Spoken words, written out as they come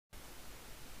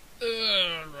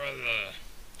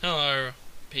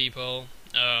people.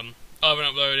 I haven't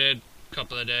uploaded a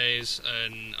couple of days,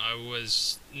 and I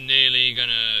was nearly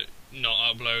gonna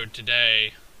not upload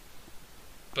today,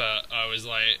 but I was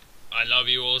like, I love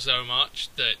you all so much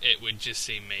that it would just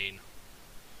seem mean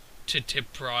to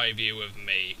deprive you of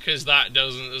me, because that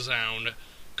doesn't sound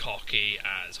cocky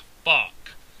as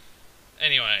fuck.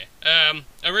 Anyway, I'm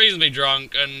reasonably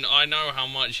drunk, and I know how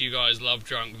much you guys love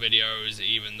drunk videos,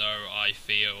 even though I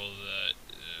feel that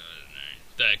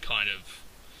they're kind of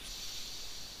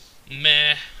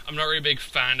meh. I'm not really a big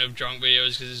fan of drunk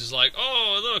videos, because it's just like,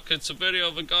 oh, look, it's a video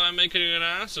of a guy making an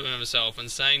ass of himself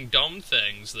and saying dumb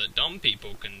things that dumb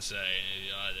people can say.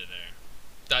 I don't know.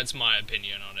 That's my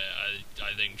opinion on it.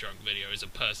 I think drunk videos are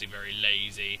personally very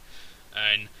lazy,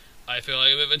 and I feel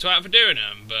like a bit of a twat for doing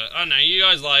them, but I don't know, you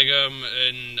guys like them,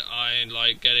 and I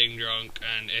like getting drunk,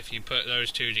 and if you put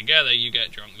those two together, you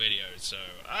get drunk videos, so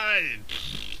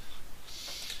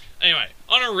Anyway,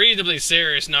 on a reasonably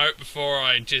serious note, before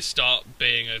I just start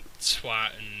being a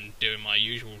twat and doing my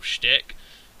usual shtick,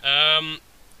 I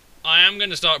am going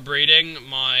to start breeding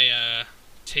my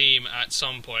team at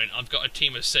some point. I've got a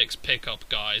team of 6 pickup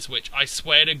guys, which I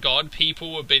swear to God,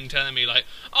 people have been telling me like,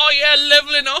 oh yeah,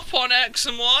 leveling up on X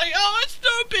and Y, oh, it's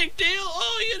no big deal,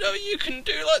 oh, you know, you can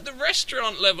do like the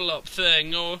restaurant level up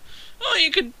thing, or oh, you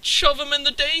could shove them in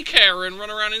the daycare and run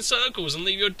around in circles and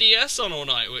leave your DS on all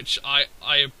night, which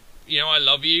you know, I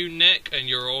love you, Nick, and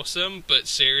you're awesome, but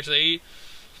seriously,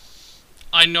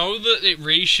 I know that it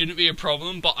really shouldn't be a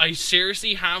problem, but I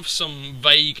seriously have some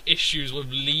vague issues with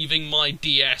leaving my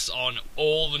DS on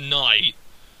all the night.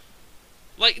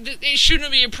 Like, it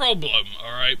shouldn't be a problem,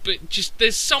 alright? But just,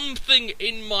 there's something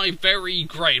in my very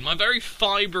brain, my very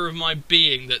fibre of my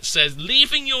being that says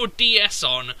leaving your DS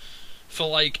on for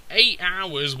like 8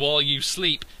 hours while you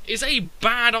sleep is a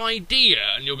bad idea,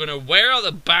 and you're going to wear out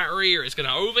the battery, or it's going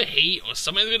to overheat, or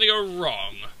something's going to go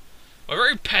wrong. I'm a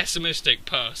very pessimistic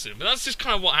person, but that's just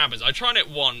kind of what happens. I tried it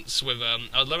once with, I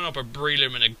was leveling up a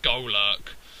Breloom and a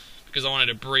Golurk, because I wanted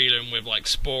a Breloom with, like,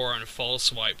 Spore and Full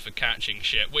Swipe for catching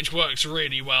shit, which works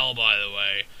really well, by the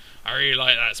way. I really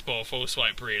like that Spore Full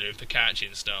Swipe Breloom for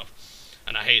catching stuff.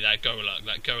 And I hate that Golurk.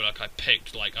 That Golurk I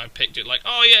picked it like,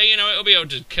 oh yeah, you know, it'll be able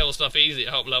to kill stuff easy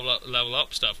to help level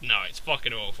up stuff. No, it's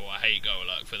fucking awful. I hate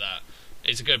Golurk for that.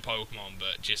 It's a good Pokemon,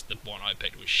 but just the one I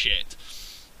picked was shit.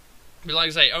 But like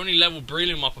I say, only leveled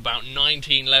Breloom up about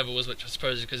 19 levels, which I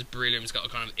suppose is because Breloom's got a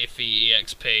kind of iffy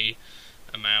EXP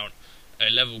amount. I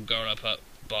leveled Golurk up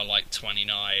by like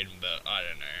 29, but I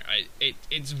don't know.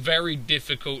 It's very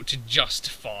difficult to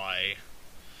justify.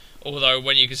 Although,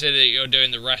 when you consider that you're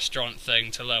doing the restaurant thing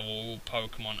to level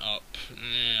Pokemon up,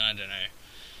 I don't know.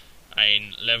 I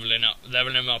mean, leveling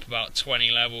them up about 20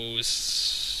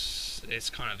 levels, it's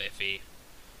kind of iffy.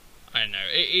 I don't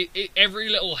know. Every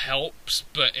little helps,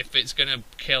 but if it's gonna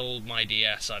kill my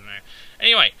DS, I don't know.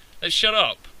 Anyway, let's shut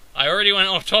up. I already went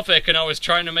off topic, and I was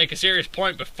trying to make a serious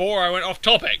point before I went off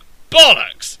topic.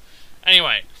 Bollocks!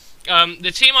 Anyway.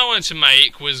 The team I wanted to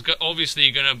make was obviously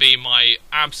going to be my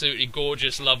absolutely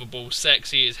gorgeous, lovable,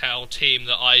 sexy as hell team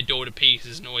that I adore to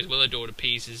pieces and always will adore to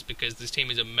pieces because this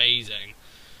team is amazing.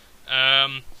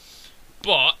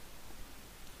 But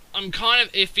I'm kind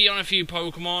of iffy on a few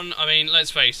Pokemon. I mean, let's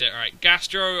face it, alright,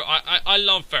 Gastro, I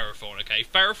love Ferrothorn, okay?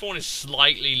 Ferrothorn is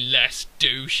slightly less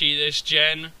douchey this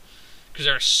gen, because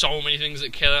there are so many things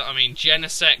that kill it. I mean,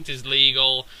 Genesect is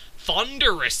legal.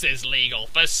 Thundurus is legal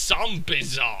for some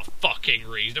bizarre fucking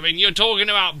reason. I mean, you're talking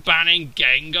about banning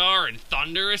Gengar and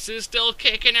Thundurus is still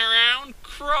kicking around?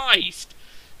 Christ!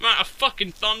 The amount of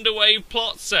fucking Thunderwave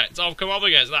plot sets I've come up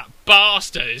against that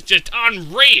bastard is just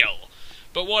unreal!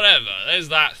 But whatever, there's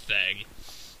that thing.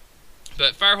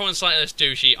 But Ferrothorn's slightly less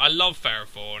douchey. I love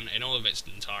Ferrothorn in all of its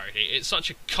entirety. It's such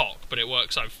a cock, but it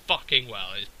works so fucking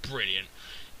well. It's brilliant.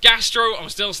 Gastro, I'm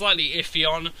still slightly iffy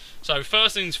on. So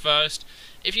first things first,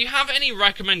 if you have any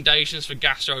recommendations for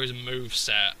Gastro's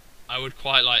moveset, I would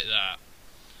quite like that.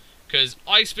 Because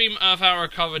Ice Beam, Earth Power,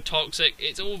 Recover, Toxic,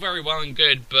 it's all very well and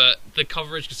good, but the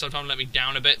coverage can sometimes let me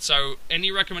down a bit. So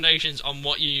any recommendations on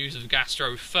what you use of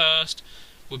Gastro first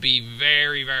would be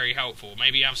very, very helpful.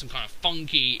 Maybe you have some kind of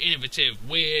funky, innovative,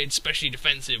 weird, specially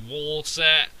defensive wall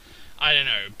set. I don't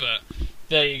know, but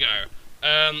there you go.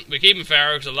 We're keeping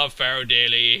Pharaoh because I love Pharaoh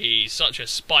dearly. He's such a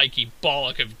spiky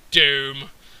bollock of doom.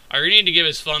 I really need to give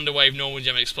his Thunderwave Normal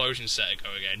Gem Explosion set a go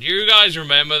again. Do you guys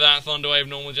remember that Thunderwave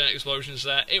Normal Gem Explosion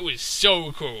set? It was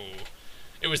so cool.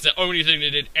 It was the only thing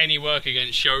that did any work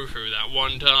against Shofu that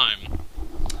one time.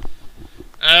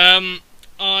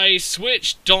 I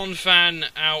switched Donphan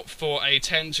out for a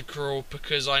Tentacruel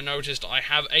because I noticed I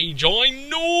have a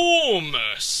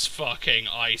ginormous fucking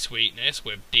Ice Weakness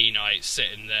with D-Knight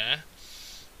sitting there.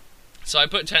 So I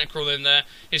put Tentacruel in there.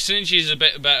 His synergy is a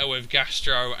bit better with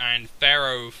Gastro and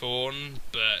Ferrothorn,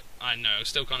 but I know,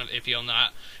 still kind of iffy on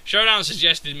that. Showdown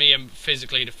suggested me a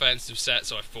physically defensive set,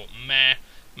 so I thought meh.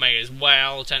 May as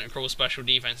well. Tentacruel special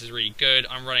defense is really good.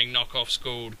 I'm running Knockoff,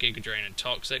 Scald, Giga Drain, and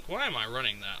Toxic. Why am I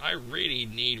running that? I really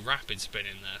need Rapid Spin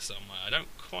in there somewhere. I don't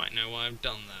quite know why I've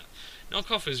done that.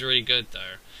 Knockoff is really good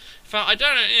though. In fact, I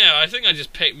don't know, yeah, I think I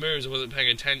just picked moves I wasn't paying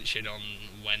attention on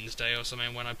Wednesday or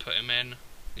something when I put him in.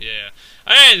 Yeah.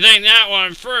 I didn't think that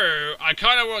one through. I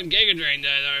kind of want Giga Drain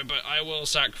there though, but I will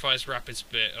sacrifice Rapid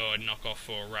Spin or Knockoff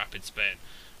for Rapid Spin.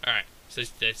 Alright, so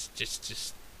that's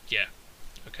just, yeah.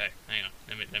 Okay, hang on.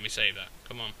 Let me save that.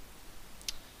 Come on.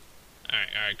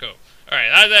 Alright, cool. Alright,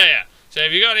 that's there, yeah. So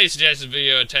if you got any suggestions for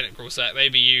your Tentacruel set,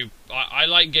 maybe you... I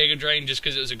like Giga Drain just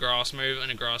because it was a grass move,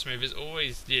 and a grass move is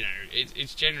always, you know,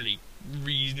 it's generally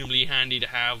reasonably handy to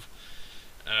have.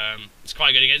 It's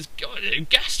quite good against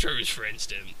Gastros, for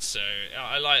instance, so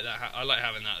I like that. I like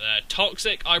having that there.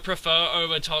 Toxic, I prefer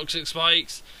over Toxic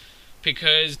Spikes,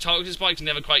 because Toxic Spikes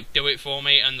never quite do it for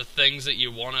me, and the things that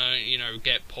you want to, you know,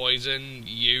 get poison,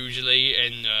 usually,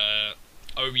 in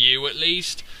OU at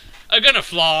least, are gonna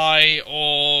fly,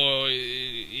 or,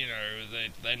 you know,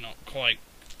 they're not quite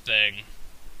thing.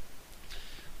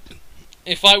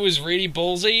 If I was really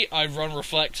ballsy, I'd run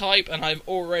Reflect Type, and I've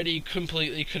already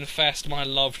completely confessed my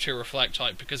love to Reflect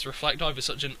Type, because Reflect Type is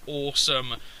such an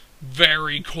awesome,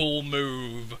 very cool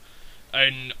move,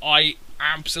 and I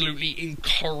absolutely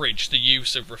encourage the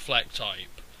use of Reflect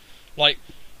Type. Like,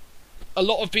 a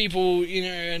lot of people, you know,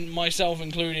 and myself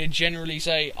included, generally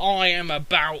say, I am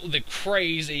about the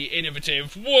crazy,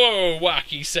 innovative, whoa,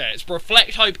 wacky sets.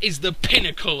 Reflect Type is the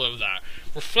pinnacle of that.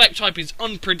 Reflect Type is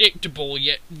unpredictable,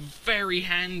 yet very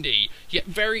handy, yet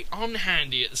very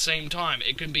unhandy at the same time.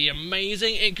 It can be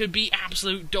amazing, it could be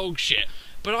absolute dog shit.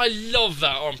 But I love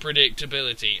that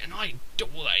unpredictability, and I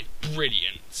adore that. It's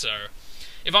brilliant. So,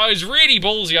 if I was really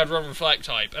ballsy, I'd run Reflect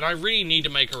Type, and I really need to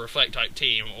make a Reflect Type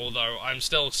team, although I'm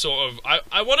still sort of...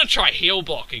 I want to try Heal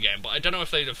Block again, but I don't know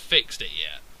if they'd have fixed it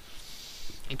yet.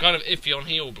 I'm kind of iffy on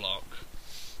Heal Block.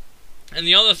 And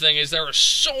the other thing is, there are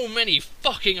so many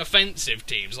fucking offensive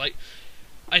teams. Like,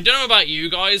 I don't know about you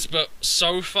guys, but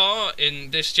so far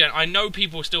in this gen, I know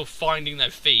people are still finding their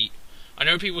feet. I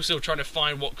know people are still trying to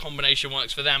find what combination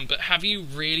works for them, but have you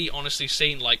really honestly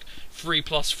seen, like,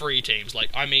 3+3 teams? Like,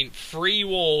 I mean, 3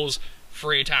 walls,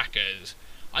 3 attackers.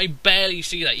 I barely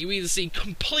see that. You either see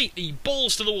completely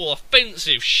balls-to-the-wall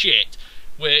offensive shit,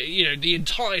 where, you know, the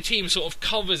entire team sort of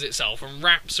covers itself and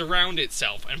wraps around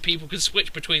itself, and people can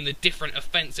switch between the different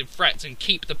offensive threats and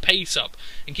keep the pace up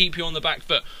and keep you on the back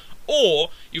foot. Or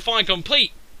you find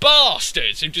complete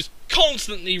bastards who just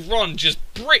constantly run just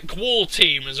brick wall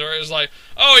teams, where it's like,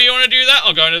 oh, you want to do that?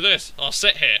 I'll go into this. I'll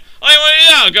sit here. Oh, you want to do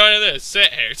that? I'll go into this.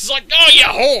 Sit here. It's like, oh, you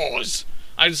whores!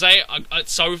 I'd say,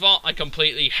 so far, I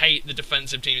completely hate the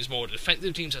defensive teams more. The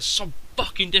defensive teams are so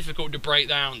fucking difficult to break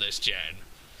down this gen.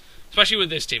 Especially with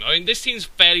this team. I mean, this team's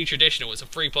fairly traditional. It's a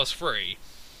 3+3.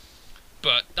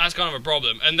 But that's kind of a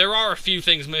problem. And there are a few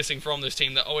things missing from this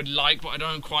team that I would like, but I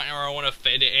don't quite know where I want to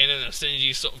fit it in, and the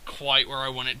synergy's sort of quite where I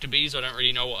want it to be, so I don't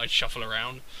really know what I'd shuffle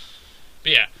around.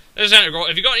 But yeah, there's Tentacruel.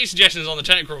 If you've got any suggestions on the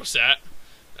Tentacruel set,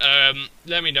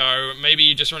 let me know. Maybe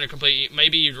you just run a complete...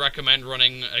 Maybe you'd recommend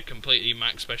running a completely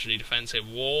max specialty defensive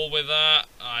wall with that.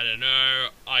 I don't know.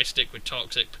 I stick with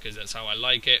Toxic because that's how I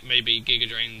like it. Maybe Giga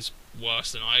Drain's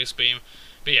worse than Ice Beam.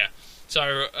 But yeah.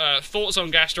 So, thoughts on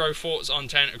Gastro, thoughts on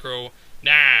Tentacruel.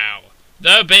 Now,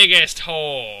 the biggest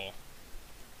whore.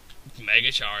 Mega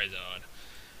Charizard.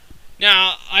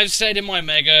 Now, I've said in my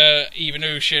Mega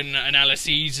Evolution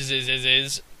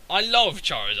analyses, I love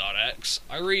Charizard X.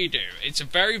 I really do. It's a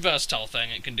very versatile thing.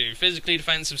 It can do physically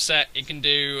defensive set. It can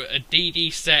do a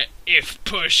DD set if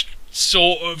push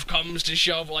sort of comes to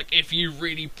shove. Like, if you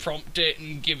really prompt it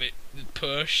and give it the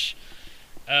push.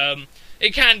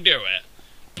 It can do it.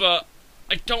 But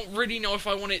I don't really know if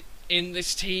I want it in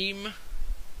this team,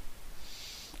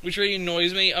 which really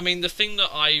annoys me. I mean, the thing that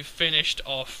I finished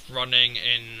off running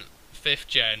in 5th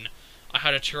gen, I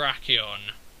had a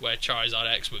Terrakion where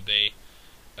Charizard X would be.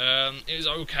 It was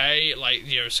okay, like,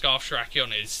 you know, Scarf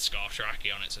Terrakion is Scarf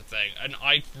Terrakion, it's a thing. And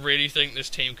I really think this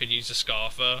team could use a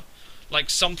Scarfer. Like,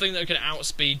 something that can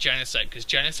outspeed Genesect, because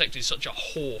Genesect is such a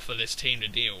whore for this team to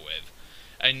deal with.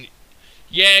 And,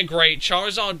 yeah, great,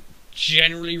 Charizard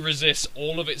generally resists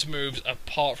all of its moves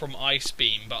apart from Ice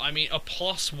Beam, but I mean, a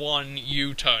 +1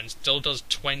 U-turn still does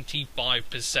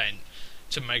 25%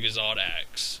 to Megazord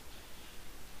X.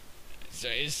 So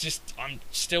it's just, I'm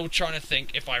still trying to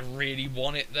think if I really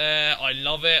want it there. I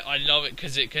love it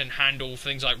because it can handle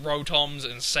things like Rotoms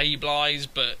and Sableyes,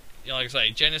 but like I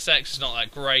say, Genesect is not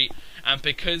that great, and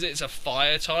because it's a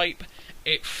fire type,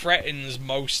 it threatens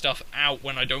most stuff out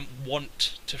when I don't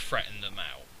want to threaten them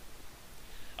out.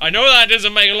 I know that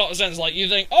doesn't make a lot of sense. Like, you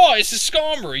think, oh, it's a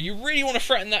Skarmory, you really want to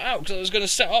threaten that out because I was going to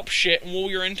set up shit and wall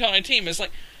your entire team. It's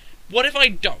like, what if I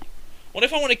don't? What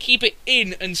if I want to keep it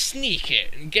in and sneak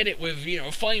it and get it with, you know,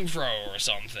 a flamethrower or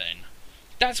something?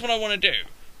 That's what I want to do.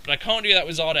 But I can't do that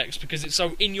with Zardex because it's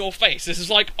so in your face. This is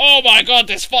like, oh my god,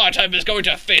 this fire type is going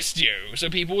to fist you, so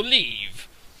people will leave.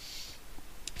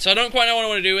 So I don't quite know what I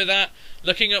want to do with that.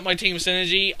 Looking at my team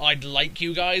synergy, I'd like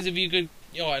you guys if you could,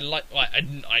 you know,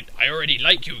 I already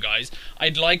like you guys.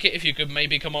 I'd like it if you could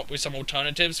maybe come up with some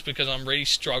alternatives, because I'm really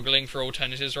struggling for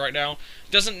alternatives right now.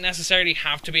 Doesn't necessarily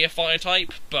have to be a fire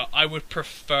type, but I would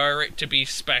prefer it to be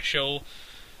special.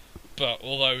 But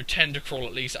although Tentacruel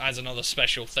at least adds another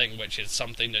special thing, which is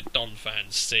something that Don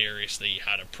fans seriously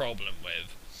had a problem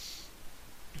with.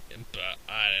 But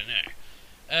I don't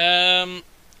know.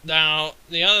 Now,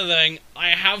 the other thing, I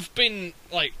have been,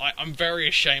 like, I'm very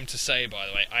ashamed to say, by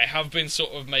the way, I have been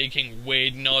sort of making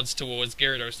weird nods towards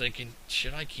Gyarados, thinking,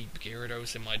 should I keep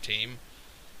Gyarados in my team?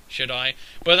 Should I?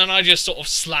 But then I just sort of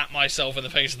slap myself in the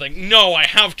face and think, no, I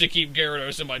have to keep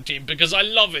Gyarados in my team because I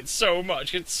love it so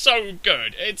much. It's so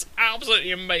good. It's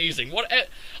absolutely amazing.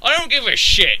 I don't give a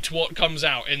shit what comes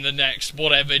out in the next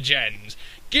whatever gens.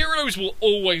 Gyarados will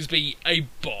always be a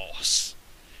boss.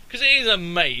 Because it is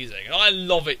amazing. I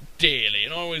love it dearly,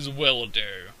 and I always will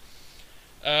do.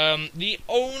 The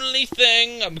only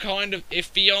thing I'm kind of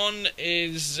iffy on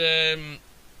is,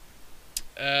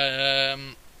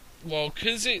 well,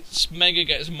 because it's Mega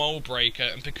gets Mold Breaker,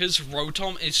 and because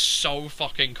Rotom is so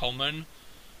fucking common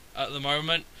at the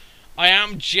moment, I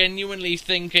am genuinely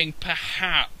thinking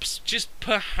perhaps, just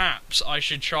perhaps, I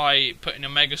should try putting a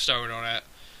Mega Stone on it,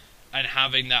 and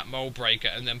having that Mold Breaker,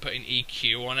 and then putting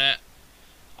EQ on it.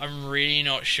 I'm really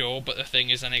not sure, but the thing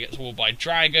is then it gets walled by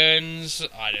dragons,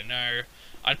 I don't know.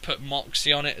 I'd put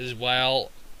Moxie on it as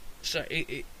well. So,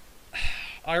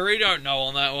 I really don't know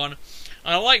on that one.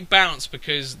 And I like Bounce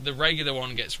because the regular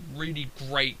one gets really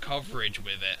great coverage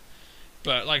with it.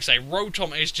 But, like I say,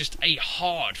 Rotom is just a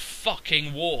hard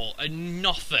fucking wall, and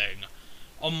nothing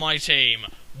on my team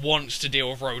wants to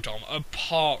deal with Rotom,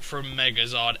 apart from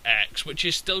Megazard X, which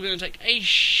is still going to take a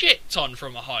shit ton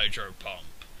from a Hydro Pump.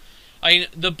 I mean,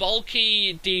 the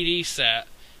bulky DD set,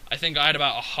 I think I had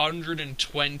about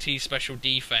 120 special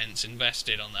defense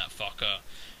invested on that fucker,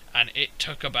 and it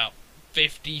took about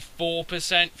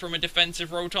 54% from a defensive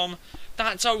Rotom.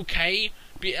 That's okay,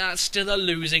 but that's still a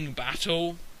losing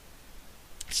battle.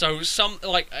 So,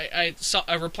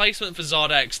 a replacement for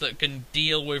Zardex that can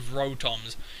deal with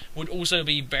Rotoms would also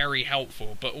be very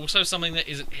helpful, but also something that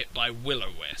isn't hit by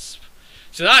Will-O-Wisp.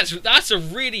 So that's a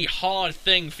really hard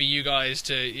thing for you guys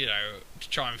to, you know, to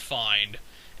try and find.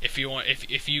 If you want,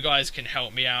 if you guys can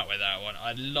help me out with that one,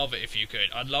 I'd love it if you could.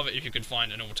 I'd love it if you could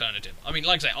find an alternative. I mean,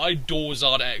 like I say, I adore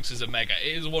Zardex as a Mega.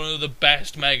 It is one of the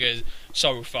best Megas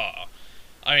so far.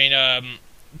 I mean,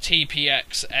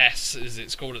 TPXS, as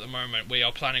it's called at the moment, we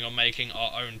are planning on making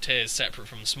our own tiers separate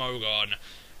from Smogon.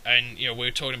 And, you know, we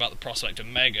were talking about the prospect of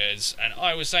Megas, and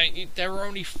I was saying there are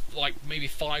only, like, maybe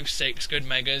 5-6 good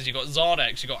Megas. You got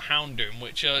Zardex, you got Houndoom,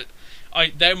 which are,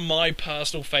 they're my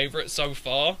personal favourites so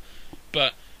far,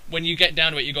 but when you get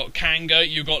down to it, you got Kanga,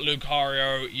 you got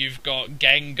Lucario, you've got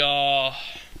Gengar,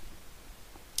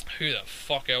 who the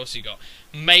fuck else you got?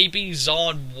 Maybe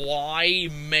Zard Y,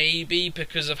 maybe,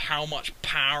 because of how much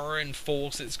power and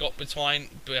force it's got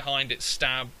behind its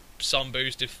stab, sun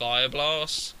boosted Fire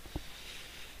Blast.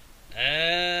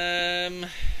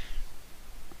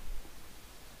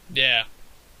 Yeah.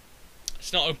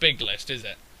 It's not a big list, is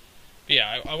it? But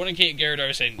yeah, I want to keep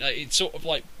Gyarados in. It's sort of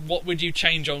like, what would you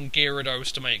change on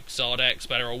Gyarados to make Zardex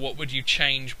better, or what would you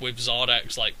change with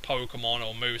Zardex, like Pokemon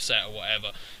or moveset or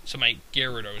whatever, to make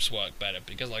Gyarados work better?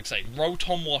 Because, like I say,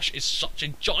 Rotom Wash is such a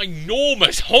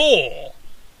ginormous whore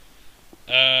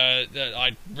that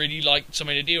I'd really like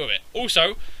somebody to deal with it.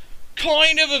 Also,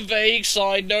 kind of a vague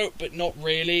side note, but not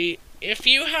really. If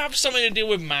you have something to deal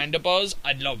with Mandibuzz,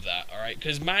 I'd love that, alright?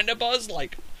 Because Mandibuzz,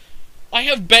 like, I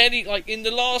have barely, like, in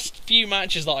the last few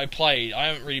matches that I played, I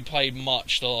haven't really played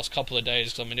much the last couple of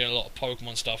days because I've been doing a lot of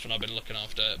Pokemon stuff and I've been looking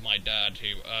after my dad,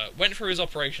 who went through his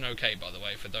operation okay, by the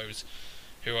way, for those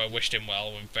who wished him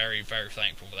well. I'm very, very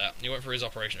thankful for that. He went through his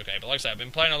operation okay, but like I said, I've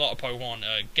been playing a lot of Pokemon,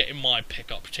 getting my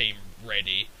pickup team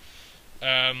ready.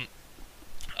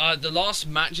 The last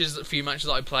few matches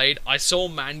that I played, I saw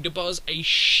Mandibuzz a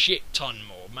shit ton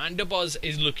more. Mandibuzz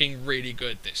is looking really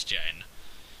good this gen.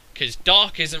 Because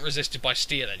Dark isn't resisted by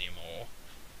Steel anymore.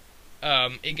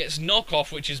 it gets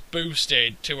knockoff, which is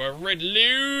boosted to a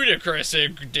ludicrous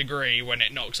degree when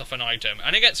it knocks off an item,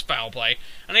 and it gets foul play,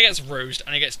 and it gets roost,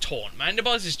 and it gets taunt.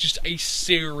 Mandibuzz is just a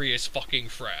serious fucking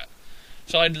threat.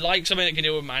 So I'd like something that can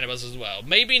deal with Mandibuzz as well.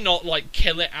 Maybe not, like,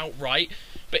 kill it outright,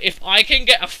 but if I can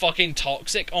get a fucking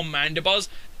Toxic on Mandibuzz,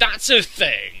 that's a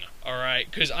thing, alright?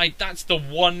 Because that's the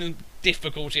one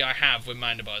difficulty I have with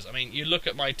Mandibuzz. I mean, you look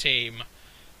at my team,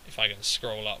 if I can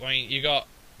scroll up, I mean, you got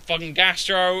fucking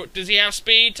Gastro. Does he have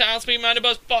speed to outspeed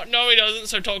Mandibuzz? But no, he doesn't,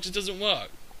 so Toxic doesn't work.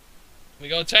 We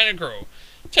got Tentacruel.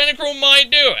 Tentacruel might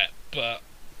do it, but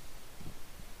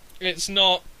it's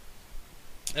not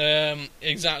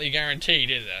exactly guaranteed,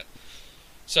 is it?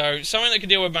 So, something that can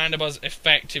deal with Mandibuzz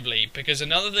effectively, because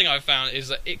another thing I've found is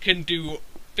that it can do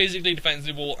physically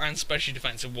defensive wall and specially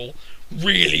defensive wall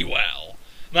really well.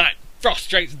 That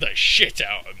frustrates the shit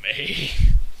out of me.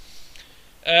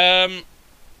 The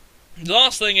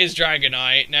last thing is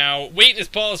Dragonite. Now, weakness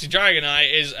policy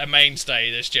Dragonite is a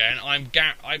mainstay this gen. I'm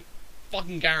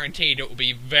fucking guaranteed it will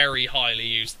be a very highly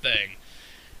used thing.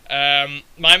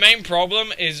 My main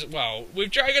problem is, well,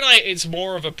 with Dragonite, it's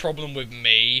more of a problem with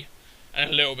me, and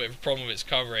a little bit of a problem with its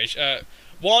coverage.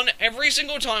 One, every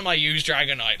single time I use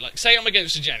Dragonite, like, say I'm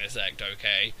against a Genesect,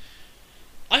 okay?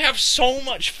 I have so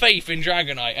much faith in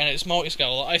Dragonite and its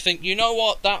multiscale that I think, you know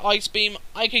what, that Ice Beam,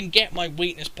 I can get my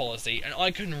weakness policy and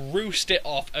I can roost it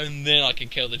off and then I can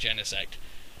kill the Genesect.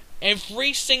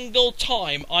 Every single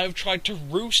time I've tried to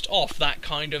roost off that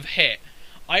kind of hit,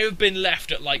 I have been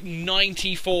left at like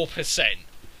 94%.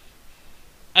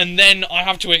 And then I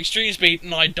have to extreme speed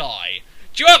and I die.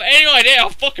 Do you have any idea how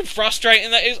fucking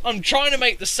frustrating that is? I'm trying to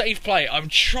make the safe play. I'm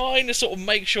trying to sort of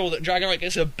make sure that Dragonite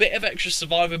gets a bit of extra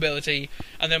survivability,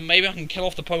 and then maybe I can kill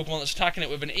off the Pokemon that's attacking it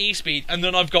with an E-Speed, and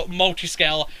then I've got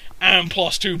multi-scale and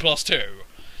 +2/+2.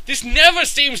 This never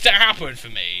seems to happen for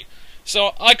me.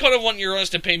 So I kind of want your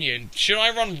honest opinion. Should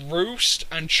I run Roost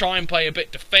and try and play a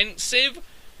bit defensive?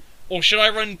 Or should I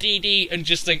run DD and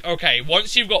just think, okay,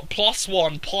 once you've got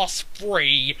 +1,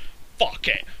 +3, fuck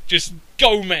it. Just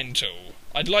go mental.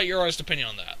 I'd like your honest opinion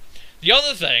on that. The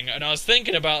other thing, and I was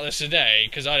thinking about this today,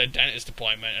 because I had a dentist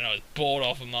appointment and I was bored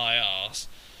off of my ass.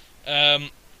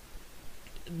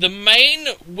 The main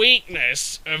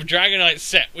weakness of Dragonite's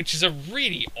set, which is a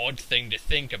really odd thing to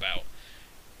think about,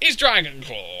 is Dragon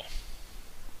Claw.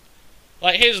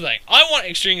 Like, here's the thing. I want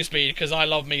extreme speed because I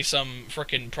love me some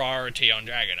frickin' priority on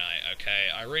Dragonite, okay?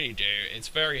 I really do. It's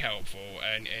very helpful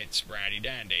and it's randy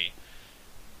dandy.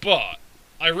 But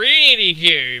I really need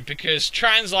EQ because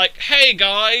Tran's like, hey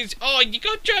guys, oh, you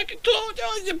got Dragon Claw?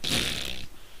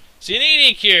 So you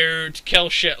need EQ to kill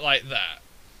shit like that.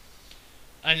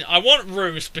 And I want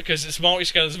Roost because its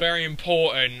multi-scale is very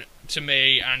important to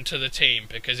me and to the team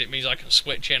because it means I can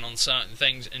switch in on certain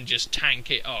things and just tank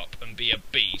it up and be a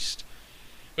beast.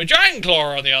 But Dragon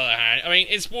Claw, on the other hand, I mean,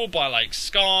 it's walled by, like,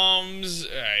 Scoms,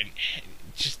 and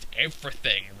just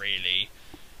everything, really.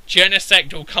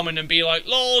 Genesect will come in and be like,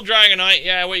 lol, Dragonite,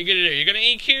 yeah, what are you gonna do? You're gonna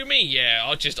EQ me? Yeah,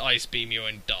 I'll just Ice Beam you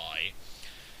and die.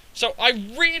 So I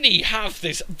really have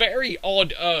this very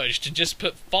odd urge to just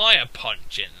put Fire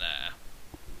Punch in there.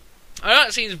 And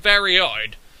that seems very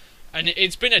odd. And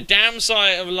it's been a damn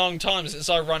sight of a long time since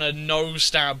I run a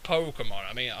no-stab Pokemon.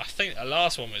 I mean, I think the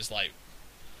last one was like,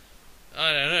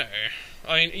 I don't know.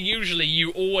 I mean, usually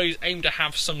you always aim to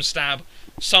have some stab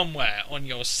somewhere on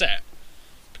your set.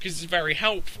 Because it's very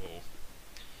helpful.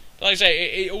 But like I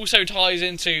say, it also ties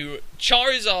into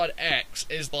Charizard X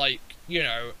is like, you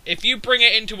know, if you bring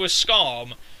it into a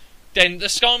Scarm, then the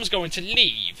Scarm's going to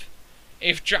leave.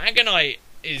 If Dragonite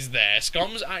is there,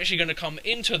 Scarm's actually going to come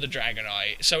into the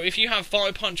Dragonite. So if you have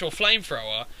Fire Punch or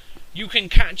Flamethrower, you can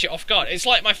catch it off guard. It's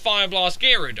like my Fire Blast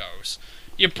Gyarados.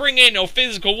 You bring in your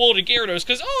physical wall to Gyarados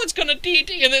because, oh, it's going to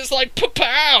DD, and it's like,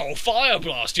 pow, Fire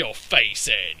Blast your face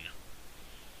in.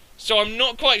 So I'm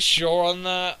not quite sure on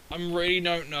that. I really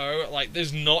don't know. Like,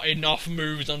 there's not enough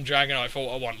moves on Dragonite for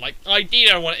what I want. Like,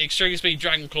 ideally I want Extreme Speed,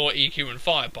 Dragon Claw, EQ, and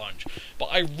Fire Punch. But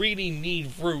I really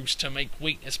need Roost to make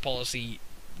weakness policy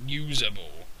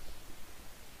usable.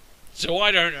 So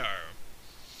I don't know.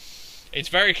 It's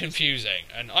very confusing.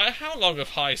 And how long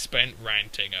have I spent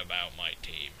ranting about my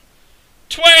team?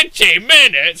 20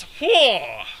 minutes?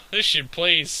 Whoa! This should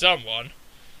please someone.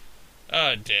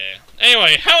 Oh dear.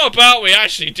 Anyway, how about we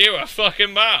actually do a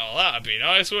fucking battle? That'd be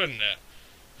nice, wouldn't it?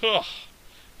 Oh,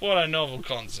 what a novel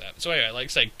concept. So anyway, like I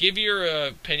say, give your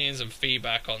opinions and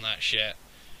feedback on that shit.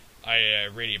 I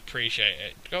really appreciate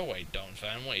it. Go away, Don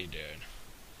fan. What are you doing?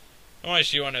 How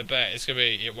much do you want to bet? It's gonna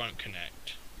be, it won't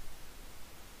connect.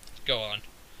 Go on.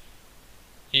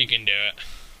 You can do it.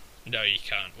 No, you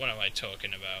can't. What am I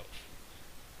talking about?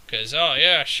 Because, oh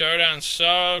yeah, Showdown's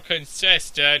so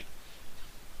consistent.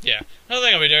 Yeah, another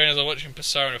thing I'll be doing is I'm watching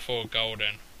Persona 4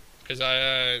 Golden. Because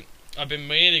I've been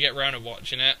meaning to get around to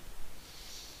watching it.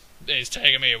 It's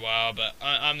taken me a while, but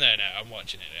I'm there now. I'm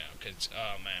watching it now. Because,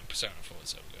 oh man, Persona 4 is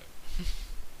so good.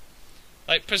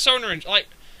 Like, Persona, like,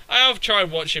 I have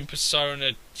tried watching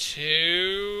Persona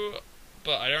 2,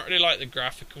 but I don't really like the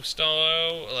graphical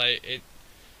style. Like,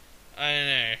 I don't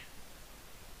know.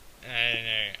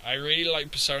 I really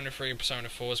like Persona 3 and Persona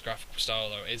 4's graphical style,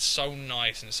 though. It's so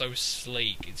nice and so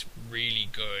sleek. It's really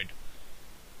good.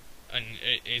 And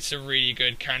it's a really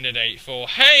good candidate for,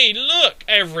 hey, look,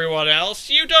 everyone else,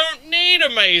 you don't need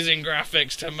amazing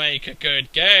graphics to make a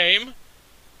good game.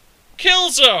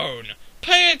 Killzone!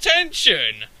 Pay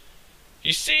attention!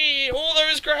 You see all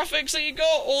those graphics that you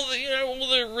got? All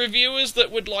the reviewers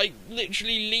that would, like,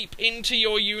 literally leap into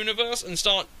your universe and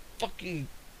start fucking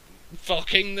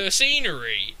the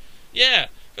scenery. Yeah,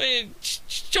 but you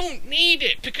don't need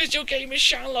it because your game is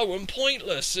shallow and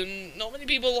pointless and not many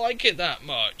people like it that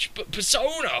much. But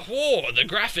Persona, whoa, the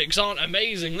graphics aren't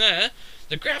amazing there.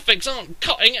 The graphics aren't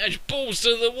cutting edge balls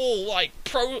to the wall like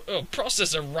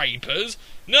processor rapers.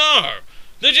 No,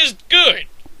 they're just good.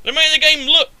 They make the game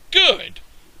look good.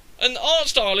 And the art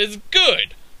style is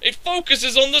good. It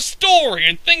focuses on the story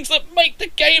and things that make the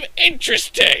game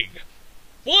interesting.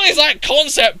 Why has that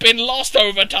concept been lost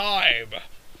over time?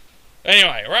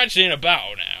 Anyway, we're actually in a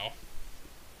battle now.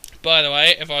 By the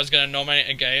way, if I was going to nominate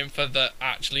a game for that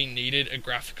actually needed a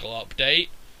graphical update,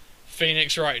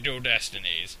 Phoenix Wright Dual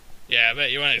Destinies. Yeah, I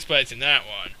bet you weren't expecting that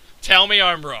one. Tell me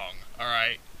I'm wrong,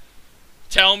 alright?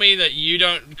 Tell me that you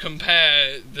don't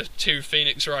compare the two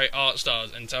Phoenix Wright art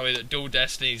styles and tell me that Dual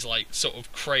Destinies, like, sort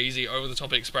of crazy,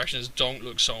 over-the-top expressions don't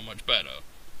look so much better.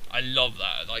 I love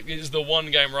that. Like, it's the one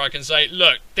game where I can say,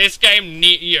 look, this game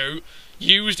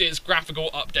used its graphical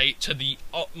update to the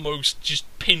utmost just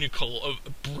pinnacle of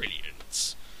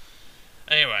brilliance.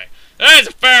 Anyway, there's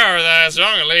a Pharaoh there, so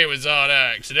I'm going to leave with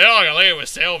Zardex. And then I'm going to leave with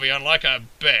Sylveon like a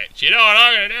bitch. You know what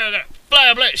I'm going to do?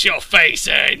 Flare Blitz your face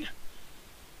in!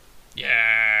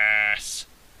 Yes!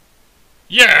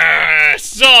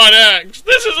 Yes! Zardex!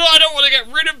 This is why I don't want to get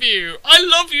rid of you! I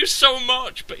love you so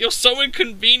much, but you're so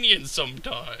inconvenient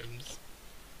sometimes.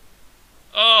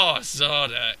 Oh,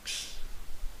 Zardex.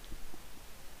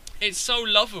 It's so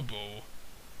lovable.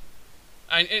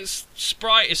 And its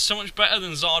sprite is so much better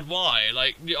than Zard Y.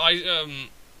 Like,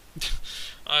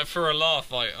 for a laugh,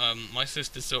 like, my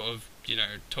sister sort of, you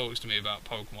know, talks to me about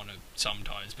Pokemon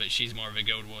sometimes, but she's more of a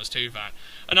Guild Wars 2 fan.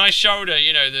 And I showed her,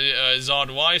 you know, the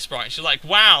Zard Y sprite. She's like,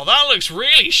 wow, that looks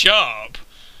really sharp.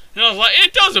 And I was like,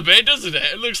 it does a bit, doesn't it?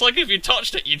 It looks like if you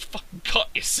touched it, you'd fucking cut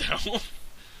yourself.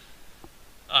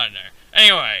 I don't know.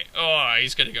 Anyway, oh,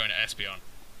 he's gonna go into Espeon.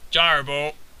 Gyro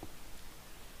Ball.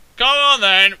 Come on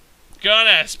then. Go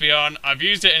into Espeon. I've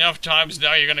used it enough times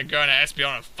now you're gonna go into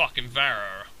Espeon and fucking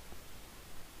Pharaoh.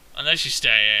 Unless you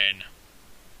stay in.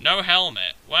 No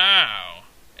helmet. Wow.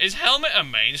 Is helmet a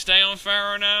mainstay on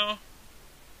Pharaoh now?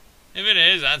 If it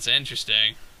is, that's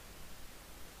interesting.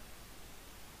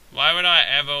 Why would I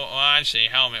ever... Well, actually,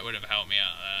 helmet would have helped me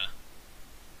out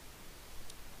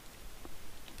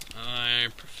there. I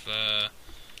prefer a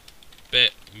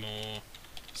bit more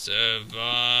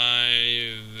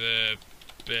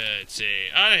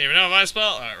survivability. I don't even know if I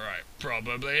spelled that right.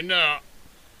 Probably not.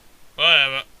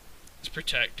 Whatever. Let's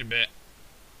protect a bit.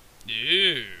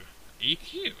 Ooh.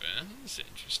 EQ, that's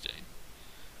interesting.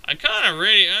 I kind of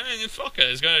really... fuck it,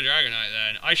 it's got a Dragonite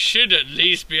then. I should at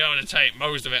least be able to take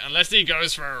most of it, unless he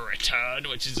goes for a return,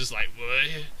 which is just like,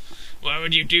 what? Why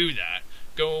would you do that?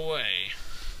 Go away.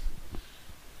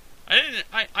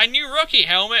 I knew Rocky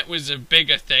Helmet was a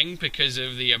bigger thing because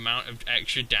of the amount of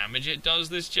extra damage it does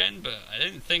this gen, but I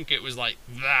didn't think it was like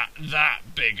that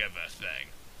big of a thing.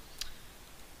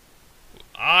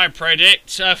 I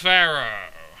predict a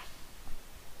Pharaoh.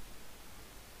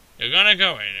 You're gonna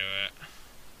go into it.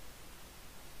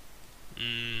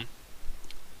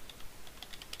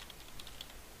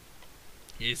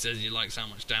 He says he likes how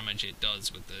much damage it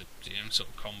does with the sort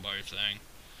of combo thing.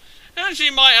 Actually,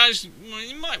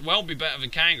 it might well be better than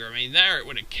Kanga. I mean, there it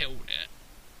would have killed it.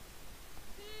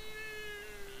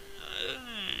 I don't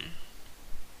know.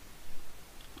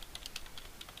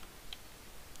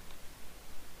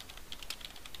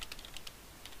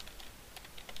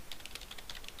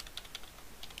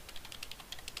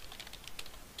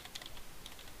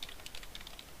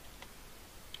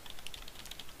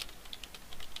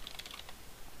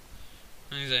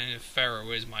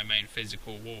 Pharaoh is my main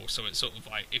physical wall, so it's sort of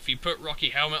like, if you put Rocky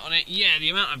Helmet on it, yeah, the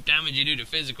amount of damage you do to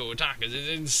physical attackers is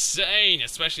insane,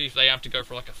 especially if they have to go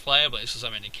for like a Flare Blitz or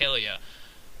something to kill you.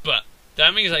 But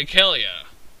that means I kill you.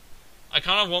 I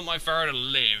kind of want my Pharaoh to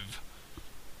live.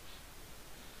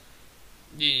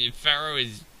 Yeah, Pharaoh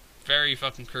is very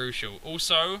fucking crucial.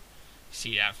 Also,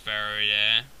 see that Pharaoh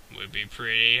there? Would be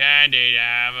pretty handy to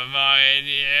have a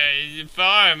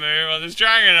fire move on this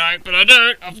Dragonite, but I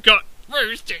don't. I've got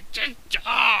Roost.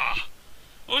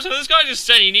 Also, this guy just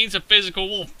said he needs a physical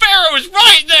wall. Pharaoh is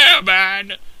right there,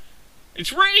 man!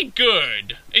 It's really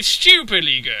good. It's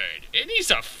stupidly good. It needs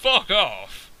to fuck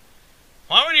off.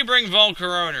 Why would he bring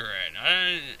Volcarona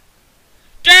in?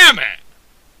 Damn it!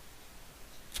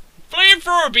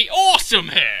 Flamethrower would be awesome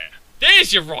here!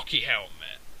 There's your Rocky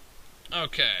helmet.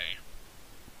 Okay.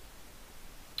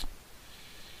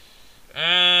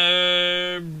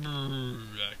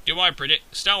 Do I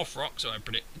predict Stealth Rocks or I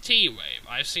predict T-Wave?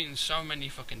 I've seen so many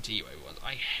fucking T-Wave ones.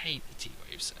 I hate the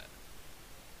T-Wave set.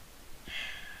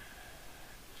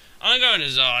 I'm going to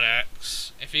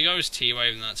Zardex. If he goes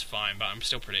T-Wave, then that's fine, but I'm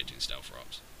still predicting Stealth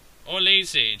Rocks. Or Lead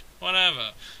Seed.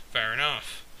 Whatever. Fair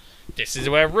enough. This is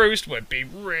where Roost would be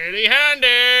really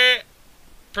handy.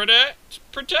 Protect.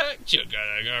 You're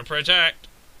gonna go protect.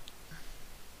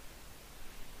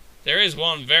 There is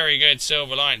one very good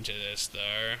silver line to this,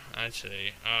 though.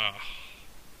 Actually.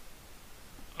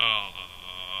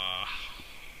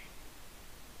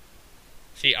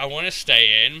 See, I want to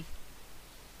stay in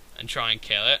and try and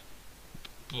kill it,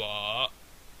 but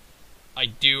I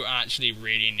do actually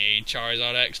really need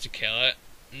Charizard X to kill it.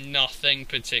 Nothing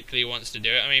particularly wants to do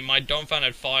it. I mean, my Donphan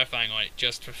had Fire Fang on it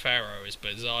just for Pharaohs,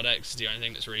 but Zardex is the only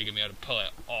thing that's really going to be able to pull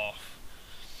it off.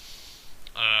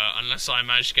 Unless I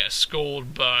manage to get a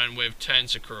Scald Burn with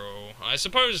Tentacruel. I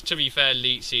suppose, to be fair,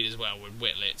 Leech Seed as well would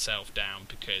whittle itself down,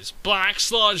 because Black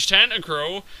Sludge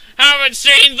Tentacruel? Haven't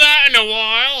seen that in a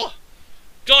while!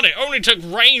 God, it only took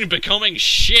rain becoming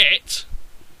shit!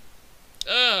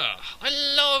 Ugh, I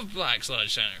love Black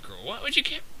Sludge Tentacruel. Why would you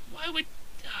get... Why would...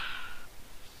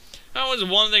 That was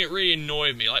one thing that really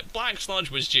annoyed me. Like, Black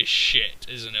Sludge was just shit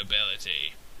as an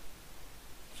ability.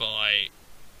 For, like...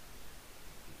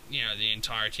 You know, the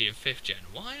entirety of 5th gen.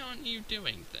 Why aren't you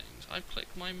doing things? I've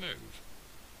clicked my move.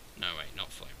 No, wait, not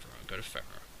Flamethrower. Go to Pharaoh.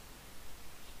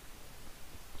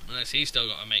 Unless he's still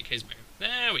got to make his move.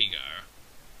 There we go.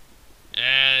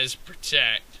 There's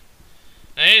Protect.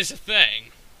 Now, here's the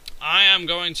thing. I am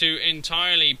going to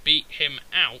entirely beat him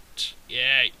out.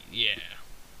 Yeah.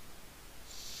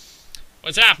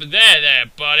 What's happened there,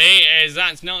 buddy, is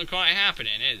that's not quite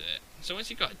happening, is it? So what's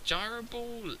he got? Gyro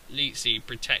Ball, Leech Seed,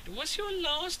 Protect. What's your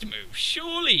last move?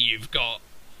 Surely you've got,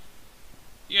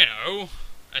 you know,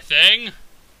 a thing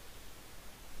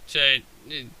to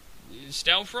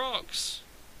Stealth Rocks.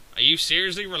 Are you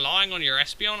seriously relying on your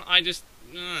Espeon? I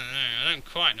don't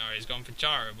quite know. He's gone for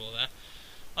Gyro Ball there.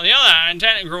 On the other hand,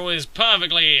 Tentacruel is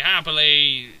perfectly,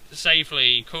 happily,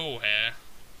 safely cool here.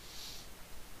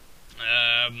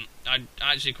 I'd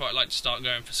actually quite like to start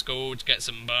going for Scald to get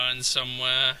some burns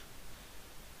somewhere.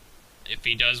 If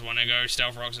he does want to go,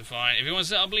 Stealth Rocks are fine. If he wants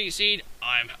to set up Leech Seed,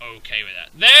 I'm okay with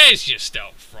that. There's your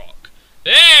Stealth Rock.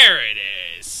 There it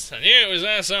is. I knew it was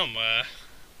there somewhere.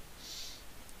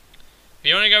 If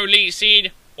you want to go Leech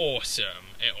Seed,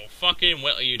 awesome. It'll fucking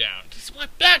whittle you down. This is why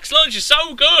Black Sludge is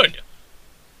so good.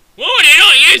 Why would you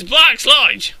not use Black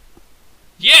Sludge?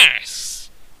 Yes.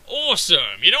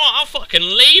 Awesome. You know what? I'll fucking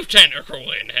leave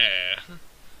Tentacruel in here.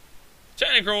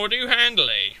 Tentacruel will do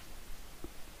handily.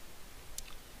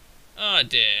 Oh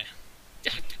dear.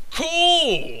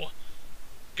 Cool!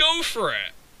 Go for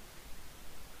it.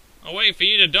 I'll wait for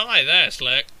you to die there,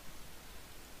 Slick.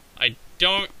 I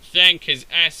don't think his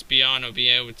Espeon will be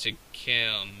able to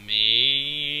kill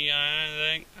me, I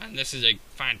think. And this is a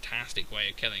fantastic way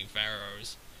of killing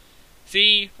Pharaohs.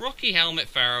 See, Rocky Helmet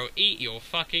Pharaoh, eat your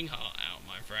fucking heart out,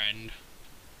 my friend.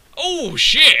 Oh,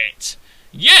 shit!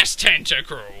 Yes,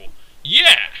 Tentacruel!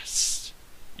 Yes!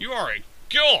 You are a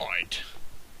god!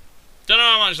 Don't know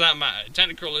how much that matters.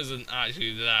 Tentacruel isn't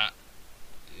actually that,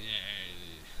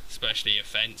 especially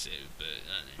offensive, but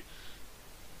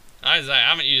as I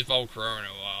haven't used Volcarona in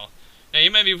a while. Now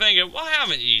you may be thinking, why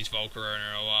haven't you used Volcarona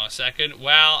in a while? Second,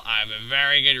 well, I have a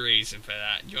very good reason for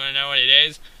that. Do you want to know what it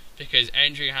is? Because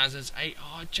entry hazards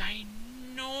are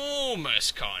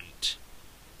ginormous, cunt.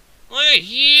 Like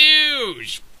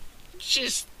huge,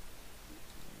 just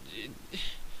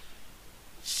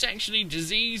sexually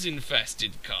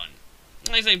disease-infested cunt.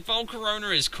 Like I say,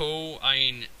 Volcarona is cool. I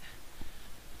mean,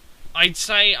 I'd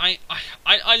say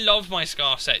I love my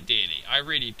Scarf set dearly. I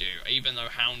really do. Even though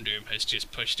Houndoom has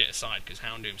just pushed it aside because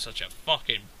Houndoom's such a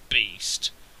fucking beast.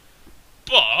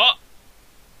 But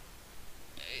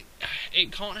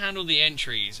it can't handle the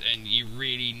entries, and you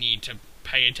really need to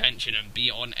pay attention and be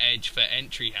on edge for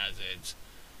entry hazards.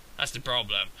 That's the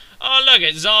problem. Oh, look,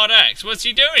 it's Zard X. What's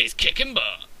he doing? He's kicking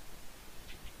butt.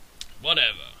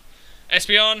 Whatever.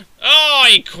 Espeon? Oh,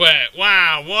 he quit.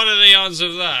 Wow, what are the odds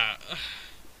of that?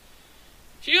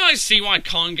 Do you guys see why I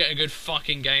can't get a good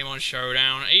fucking game on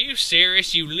Showdown? Are you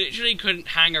serious? You literally couldn't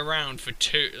hang around for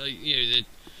the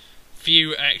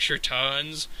few extra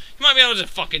turns. You might be able to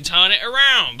fucking turn it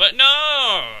around, but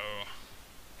no!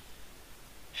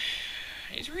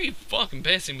 It's really fucking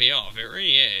pissing me off. It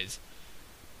really is.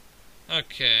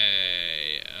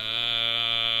 Okay.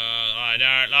 I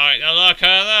don't like the look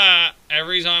of that.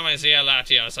 Every time I see a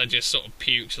Latios, I just sort of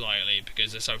puke slightly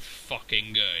because they're so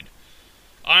fucking good.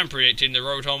 I'm predicting the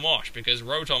Rotom Wash because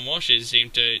Rotom Washes seem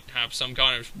to have some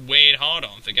kind of weird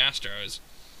hard-on for Gastros.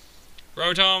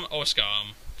 Rotom or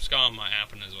Scarm. Scarm might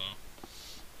happen as well.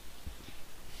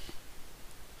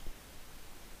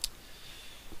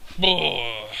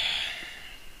 Oh.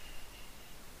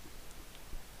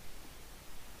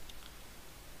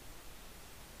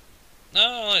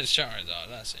 Oh, it's Charizard.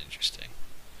 That's interesting.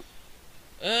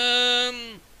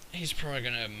 He's probably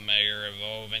gonna Mega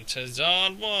Evolve into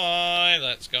Zard Y.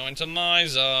 Let's go into my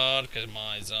Zard, because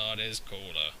my Zard is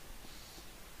cooler.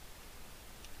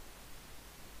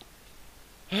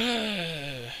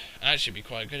 Actually, be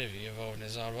quite good if you evolved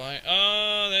into Zard Y.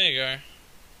 Oh, there you go.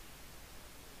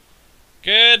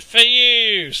 Good for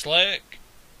you, Slick.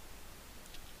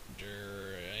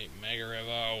 Mega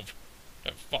Evolve.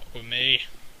 Don't fuck with me.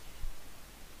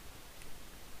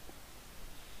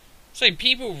 So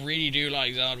people really do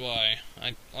like Zard Y.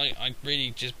 I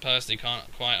really just personally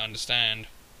can't quite understand.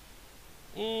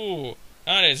 Ooh,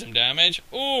 that did some damage.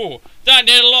 Ooh, that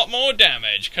did a lot more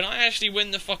damage. Can I actually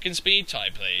win the fucking speed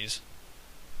type, please?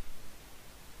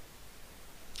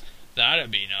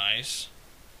 That'd be nice.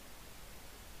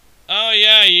 Oh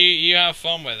yeah, you have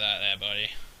fun with that there,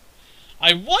 buddy.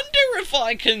 I wonder if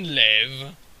I can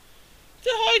live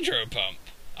the Hydro Pump.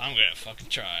 I'm gonna fucking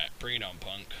try it. Bring it on,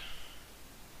 punk.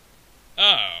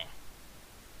 Oh.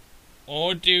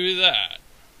 Or do that.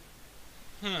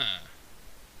 Huh.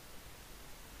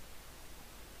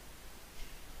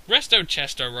 Resto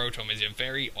Chesto Rotom is a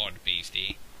very odd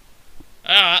beastie.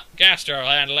 Ah, Gastro will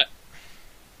handle it.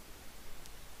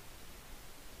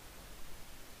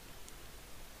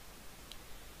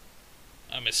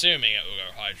 I'm assuming it will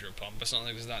go Hydro Pump, but it's not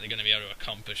exactly going to be able to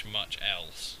accomplish much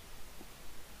else.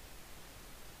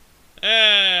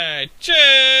 Hey,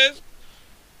 cheers!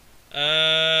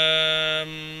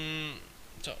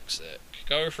 Toxic.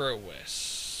 Go for a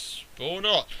wisp. Or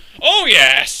not. Oh,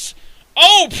 yes!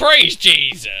 Oh, praise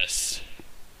Jesus!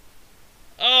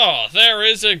 Oh, there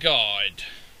is a God.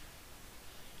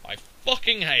 I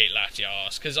fucking hate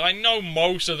Latias, because I know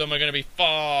most of them are going to be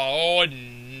far... Oh,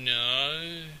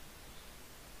 no.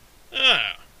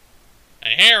 Ah.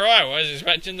 And here I was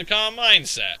expecting the calm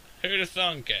mindset. Who'd have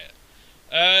thunk it?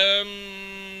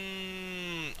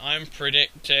 I'm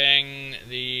predicting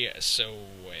the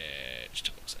Switch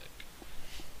Toxic.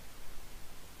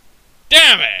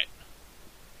 Damn it!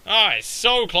 Oh, it's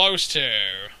so close to.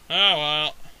 Oh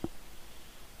well.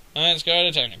 Let's go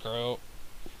to Technocrow.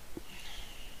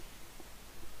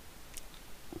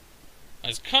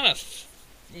 It's kind of...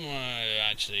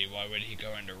 actually, why would he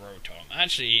go into Rotom?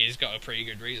 Actually, he's got a pretty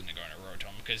good reason to go into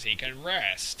Rotom, because he can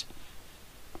rest.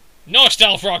 No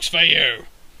Stealth Rocks for you!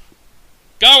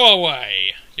 Go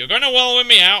away! You're going to whirlwind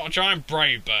me out or try and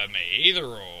Brave Bird me, either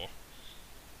or.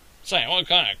 Saying, what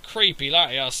kind of creepy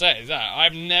Latias set is that?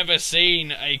 I've never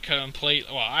seen a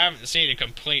I haven't seen a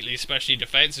completely specially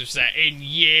defensive set in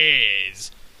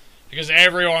years. Because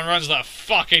everyone runs that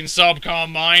fucking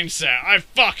sub-calm mindset. I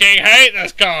fucking hate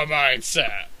this calm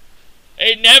mindset.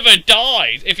 It never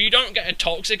dies. If you don't get a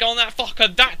Toxic on that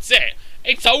fucker, that's it.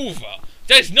 It's over.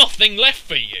 There's nothing left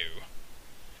for you.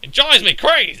 It drives me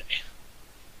crazy.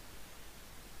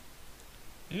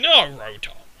 No,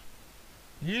 Rotom.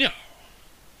 No.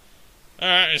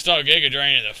 Alright, let's start Giga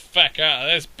Draining the feck out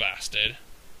of this bastard.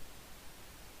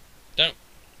 Don't...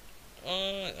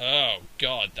 oh,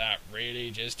 God, that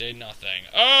really just did nothing.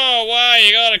 Oh, wow,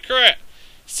 you got a crit.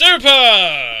 Super!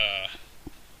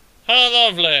 How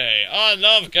lovely. I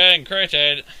love getting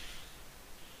critted.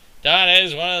 That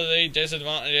is one of the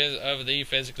disadvantages of the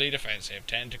physically defensive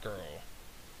Tentacruel.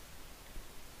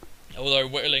 Although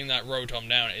whittling that Rotom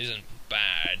down isn't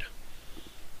bad.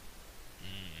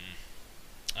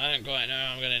 I don't quite know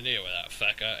how I'm going to deal with that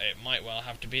fecker. It might well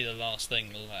have to be the last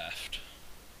thing left.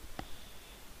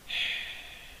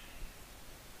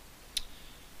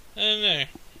 I don't know.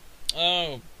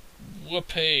 Oh,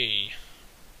 whoopee.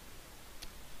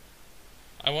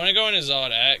 I want to go into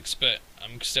Zard X, but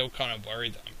I'm still kind of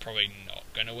worried that I'm probably not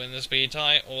going to win the speed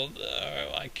tie,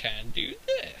 although I can do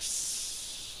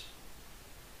this.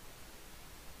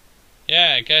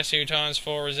 Yeah, guess who times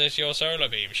 4 resists your solar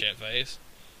beam, shitface?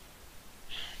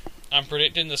 I'm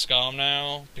predicting the Scarm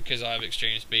now, because I have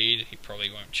extreme speed. He probably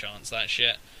won't chance that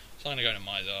shit. So I'm going to go to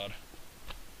Mizard.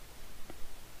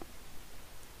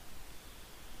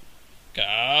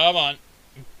 Come on.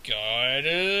 Go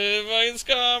to fucking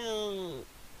Scarm.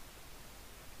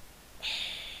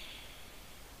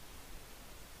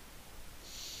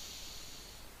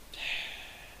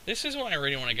 This is why I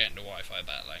really want to get into Wi-Fi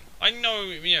battling. I know,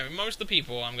 you know, most of the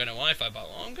people I'm going to Wi-Fi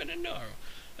battle, I'm going to know.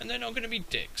 And they're not going to be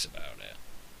dicks about it.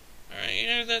 Alright, you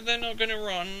know, they're not going to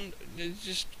run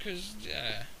just because,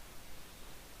 yeah.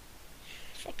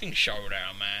 Fucking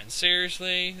showdown, man.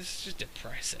 Seriously? This is just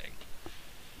depressing.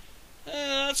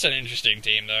 That's an interesting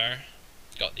team, though.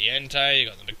 Got the Entei, you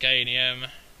got the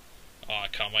Meganium. Oh, I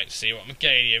can't wait to see what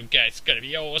Meganium gets. It's going to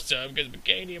be awesome, because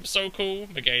Meganium's so cool.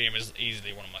 Meganium is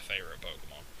easily one of my favourite Pokemon.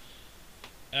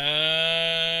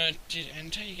 Did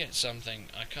Entei get something?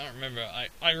 I can't remember.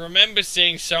 I remember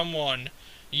seeing someone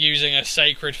using a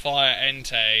Sacred Fire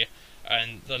Entei,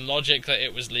 and the logic that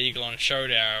it was legal on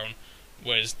Showdown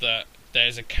was that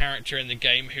there's a character in the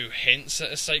game who hints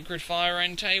at a Sacred Fire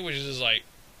Entei, which is like,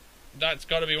 that's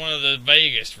got to be one of the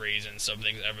vaguest reasons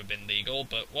something's ever been legal,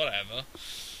 but whatever.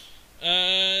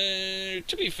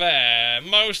 To be fair,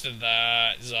 most of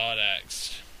that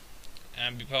Zardex.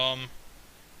 Ambipom.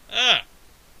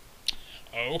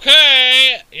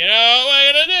 Okay, you know what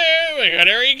we're gonna do? We're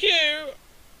gonna EQ.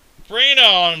 Bring it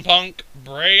on, punk.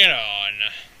 Bring it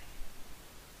on.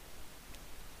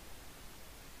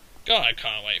 God, I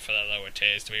can't wait for the lower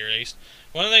tiers to be released.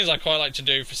 One of the things I quite like to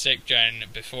do for 6th Gen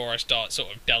before I start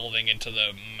sort of delving into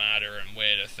the madder and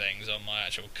weirder things on my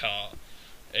actual cart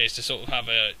is to sort of have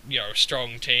a, you know,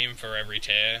 strong team for every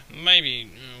tier.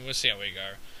 Maybe, we'll see how we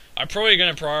go. I'm probably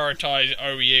going to prioritise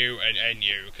OU and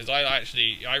NU, because I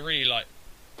really like...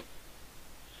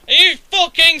 Are you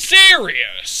fucking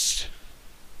serious?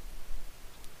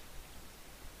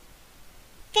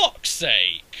 Fuck's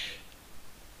sake.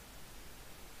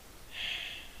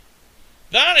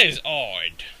 That is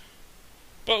odd.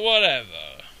 But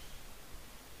whatever.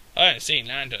 I haven't seen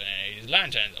Lantern in ages.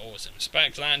 Lantern's awesome.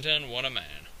 Specs Lantern, what a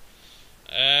man.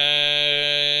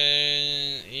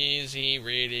 Is he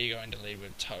really going to lead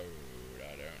with Toad?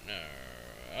 I don't know.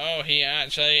 Oh, he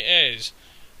actually is.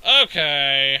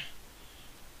 Okay.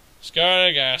 Let's go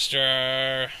to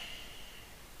Gastro.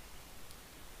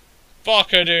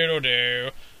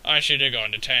 Fuck-a-doodle-doo. I should have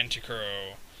gone to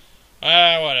Tentacruel.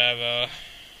 Whatever.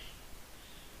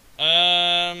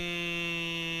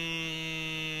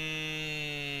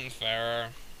 Fairer.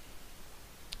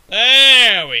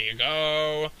 There we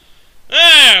go.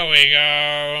 There we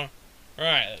go.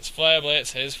 Right, let's Flare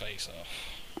Blitz his face off.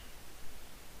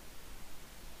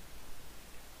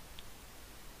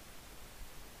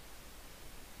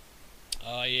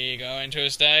 Are you going to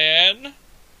stay in?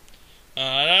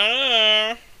 I don't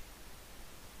know.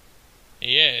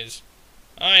 He is.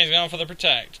 Oh, he's going for the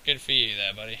Protect. Good for you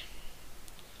there, buddy.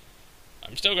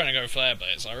 I'm still going to go Flare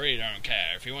Blitz. I really don't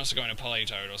care. If he wants to go into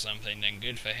Politoed or something, then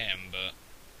good for him, but...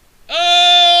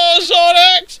 Oh,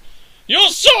 Sonic! You're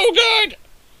so good!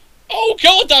 Oh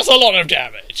god, that's a lot of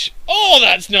damage! Oh,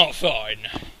 that's not fun!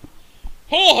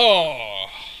 Ho ho!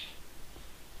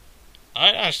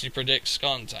 I'd actually predict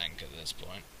Skuntank at this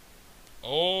point.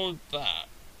 Oh, that.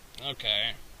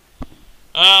 Okay.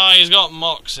 Ah, he's got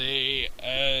Moxie.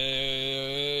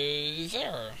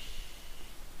 There.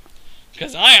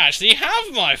 Because I actually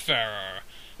have my Ferrer!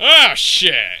 Ah,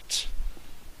 shit!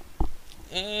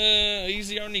 He's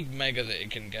the only Mega that he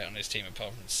can get on his team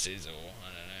apart from Sizzle.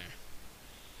 I don't know.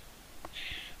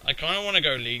 I kind of want to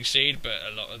go League Seed, but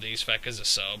a lot of these feckers are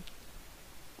sub.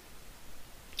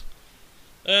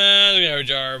 Let's go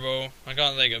Jarble. I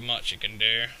can't think of much it can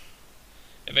do.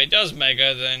 If it does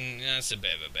Mega, then that's a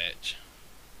bit of a bitch.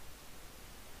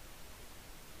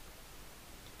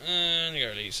 Let's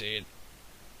go League Seed.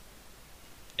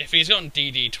 If he's gotten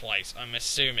DD twice, I'm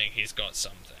assuming he's got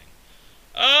something.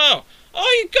 Oh!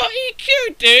 Oh, you got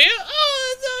EQ, do you?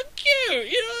 Oh, that's so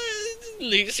cute! You know,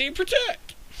 League Seed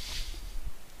Protect.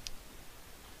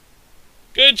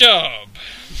 Good job.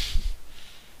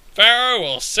 Pharaoh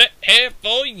will sit here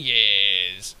for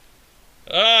years.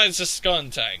 Oh, it's a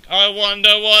Skuntank. I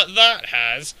wonder what that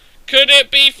has. Could it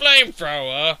be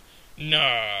Flamethrower?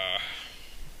 No.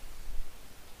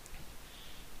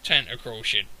 Tentacruel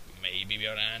should maybe be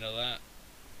able to handle that.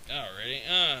 Oh, really?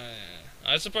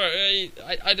 I suppose...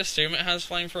 I'd assume it has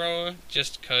Flamethrower,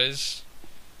 just because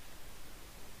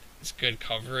it's good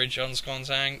coverage on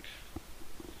Skuntank.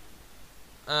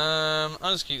 I'll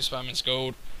just keep spamming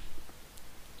Scald.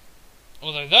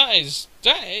 Although that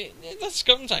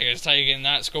Skuntank has taken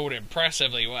that Scald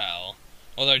impressively well.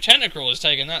 Although Tentacruel has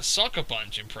taken that Sucker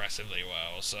Punch impressively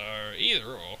well, so either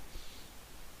or.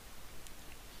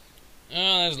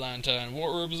 Oh, there's Lantern.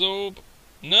 Water Absorb?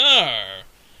 No!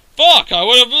 Fuck, I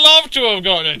would have loved to have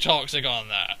gotten a Toxic on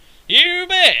that. You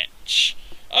bitch!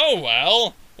 Oh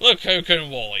well, look who can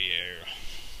wall you.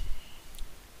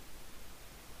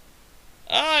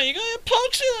 Ah, you got your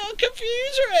Poxy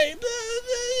Confuse Ray!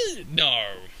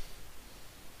 No.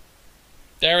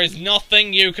 There is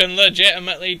nothing you can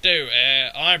legitimately do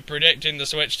here. I'm predicting the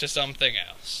switch to something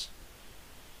else.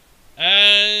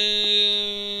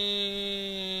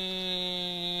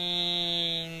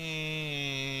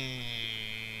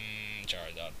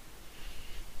 Charizard.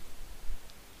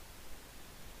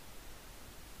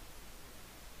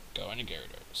 Go any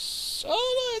Gyarados.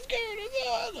 Oh no, it's Gyarados.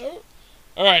 Oh, no.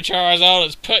 Alright, Charizard,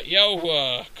 let's put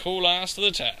your cool ass to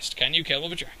the test. Can you kill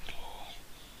with a Dragon Claw?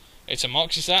 It's a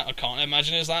Moxie-sat, I can't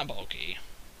imagine it's that bulky.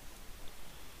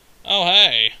 Oh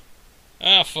hey.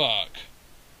 Oh fuck.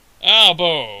 Oh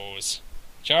balls.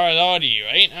 Charizard, you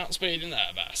ain't outspeeding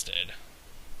that bastard.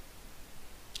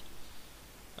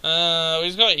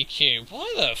 He's got EQ.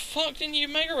 Why the fuck didn't you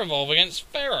Mega Evolve against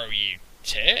Pharaoh, you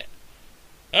tit?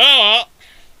 Oh well.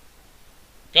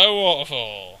 Go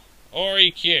Waterfall. Or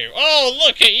EQ. Oh,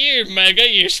 look at you, Mega.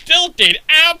 You still did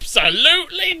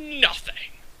absolutely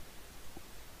nothing.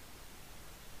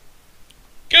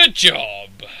 Good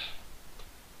job.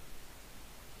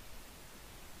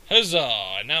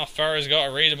 Huzzah. Now Pharaoh's got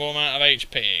a reasonable amount of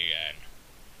HP again.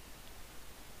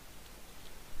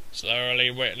 Slowly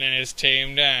whittling his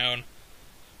team down.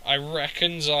 I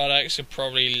reckon Zardex could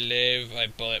probably live a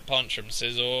Bullet Punch from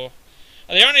Scizor.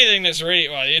 The only thing that's really...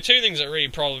 well, the two things that are really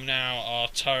problem now are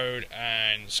Toad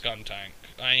and Skuntank.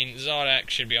 I mean, Zardex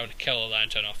should be able to kill the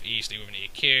Lantern off easily with an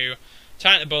EQ.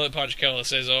 Tank the Bullet Punch, kill the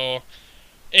Scizor.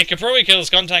 It could probably kill the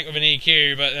Skuntank with an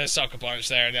EQ, but there's Sucker Punch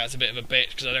there, and that's a bit of a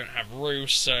bitch, because I don't have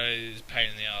Roost, so it's a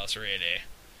pain in the arse, really.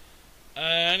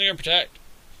 I'm gonna Protect.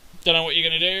 Don't know what you're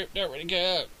gonna do, don't really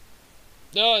care.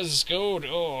 Oh, this is Scald.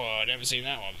 Oh, I've never seen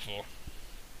that one before.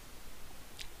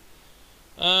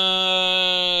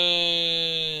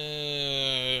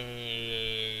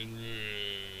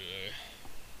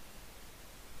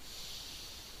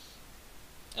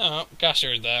 Oh,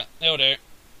 Gasher's that. That'll do.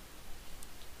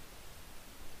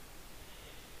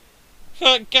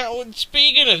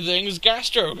 Speaking of things,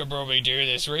 Gastro could probably do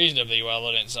this reasonably well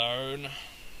on its own.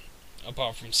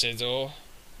 Apart from Scizor.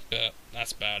 But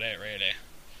that's about it, really.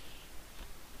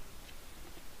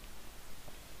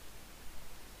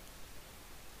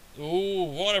 Ooh,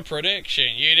 what a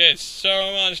prediction. You did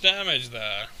so much damage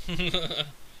there.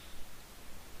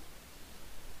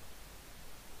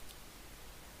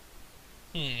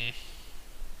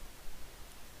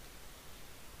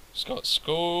 It's got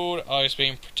Scald, Ice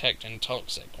Beam, Protect, and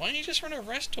Toxic. Why don't you just run a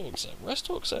Rest Talk set? Rest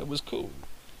Talk set was cool.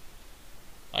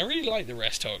 I really like the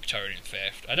Rest Talk Toad in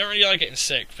 5th. I don't really like it in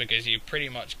 6th because you've pretty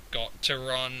much got to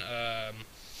run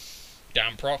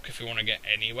Damp Rock if you want to get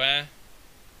anywhere.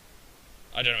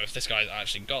 I don't know if this guy's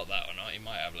actually got that or not. He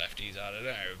might have lefties, I don't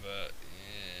know. But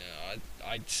yeah,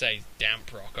 I'd say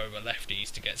Damp Rock over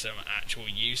lefties to get some actual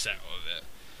use out of it.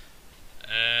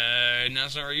 And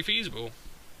that's not really feasible.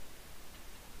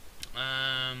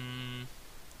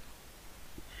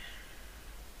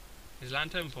 Is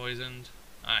Lantern poisoned?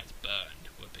 Ah, it's burned.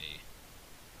 Whoopee.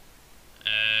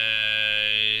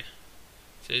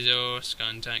 Scizor,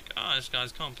 Skuntank. Ah, this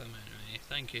guy's complimenting me.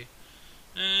 Thank you.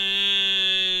 I'm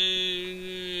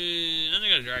gonna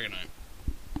go Dragonite.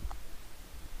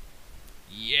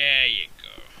 Yeah, you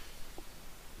go.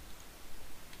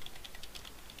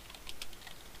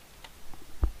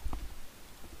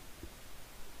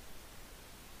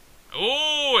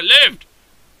 Oh, it lived!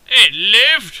 It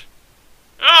lived!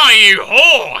 Oh, you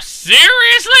horse!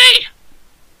 Seriously?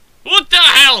 What the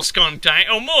hell, Skuntank?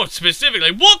 Or more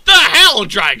specifically, what the hell,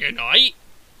 Dragonite?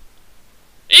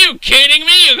 Are you kidding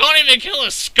me? You can't even kill a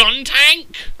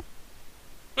Skuntank?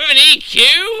 With an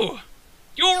EQ?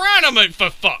 You're adamant, for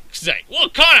fuck's sake.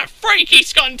 What kind of freaky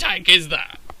Skuntank is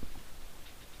that?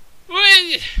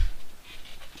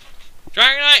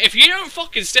 Dragonite, if you don't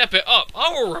fucking step it up,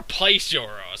 I will replace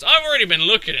your ass. I've already been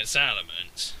looking at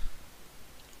Salamence.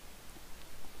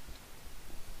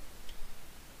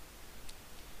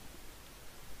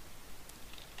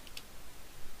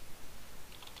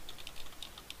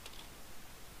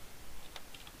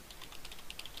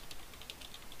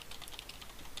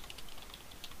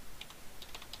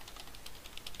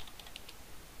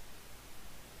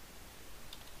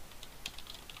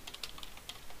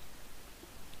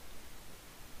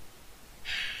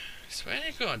 Swear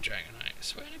to God, Dragonite.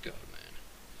 Swear to God, man.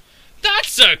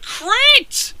 That's a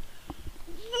crit!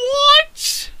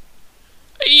 What?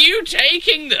 Are you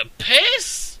taking the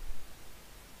piss?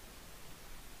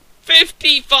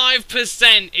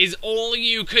 55% is all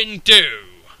you can do.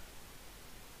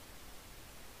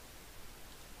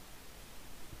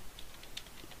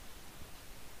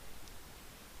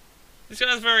 This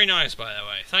guy's very nice, by the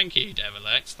way. Thank you,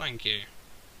 Devilex. Thank you.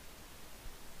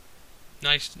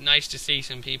 Nice to see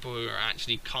some people who are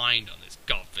actually kind on this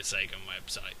godforsaken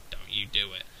website. Don't you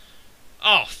do it.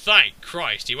 Oh, thank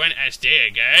Christ, he went SD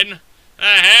again.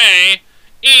 Hey,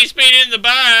 he's been in the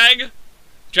bag.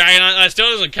 Dragonite, that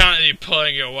still doesn't count as you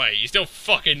pulling your weight. You still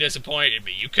fucking disappointed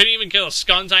me. You couldn't even kill a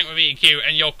Skuntank with EQ,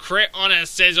 and your crit on a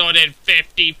Scizor did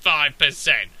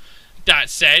 55%. That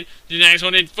said, the next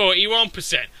one did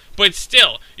 41%. But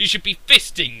still, you should be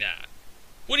fisting that.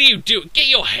 What do you do? Get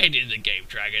your head in the game,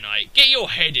 Dragonite. Get your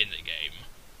head in the game.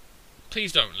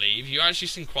 Please don't leave. You actually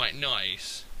seem quite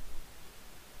nice.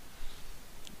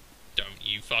 Don't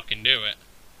you fucking do it.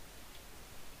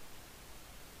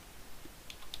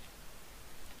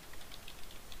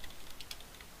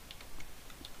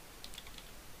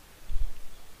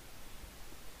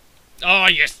 Oh,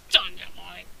 you son of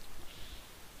a...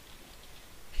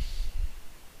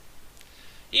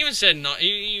 He even said not.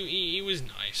 He was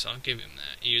nice. I'll give him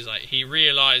that. He was like, he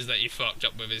realised that he fucked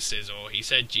up with his Scizor. He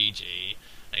said GG,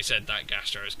 and he said that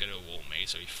Gastro is going to wall me,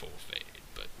 so he forfeited.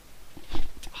 But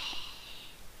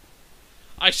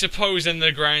I suppose in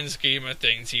the grand scheme of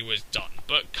things, he was done.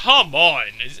 But come on,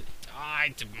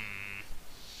 I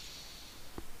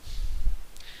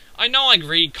know I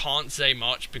really can't say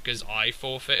much because I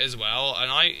forfeit as well,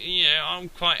 and I'm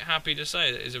quite happy to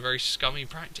say that it's a very scummy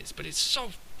practice, but it's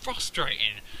so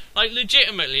frustrating. Like,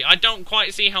 legitimately, I don't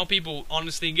quite see how people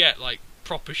honestly get, like,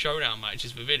 proper showdown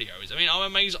matches for videos. I mean, I'm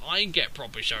amazed I get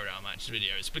proper showdown matches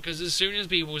videos, because as soon as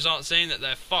people start saying that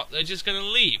they're fucked, they're just gonna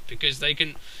leave, because they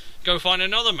can go find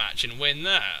another match and win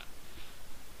there.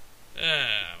 Well.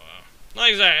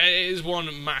 Like I say, it is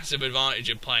one massive advantage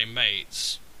of playing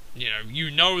mates. You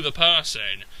know the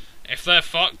person. If they're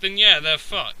fucked, then yeah, they're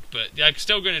fucked. But they're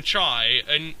still going to try.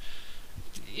 And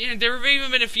there have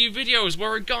even been a few videos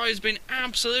where a guy has been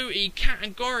absolutely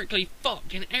categorically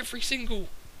fucked in every single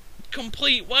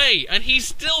complete way, and he's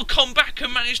still come back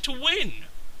and managed to win.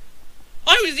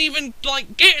 I was even,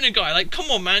 like, getting a guy, like,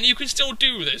 come on, man, you can still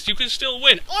do this, you can still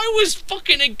win. I was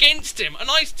fucking against him,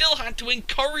 and I still had to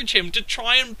encourage him to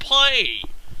try and play.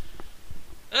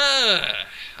 I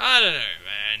don't know,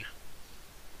 man.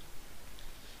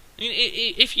 I mean,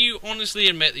 if you honestly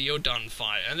admit that you're done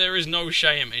fighting, and there is no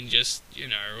shame in just,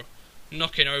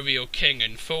 knocking over your king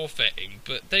and forfeiting,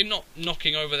 but they're not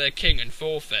knocking over their king and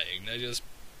forfeiting, they're just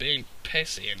being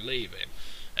pissy and leaving.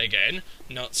 Again,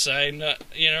 not saying that,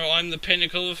 I'm the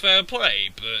pinnacle of fair play,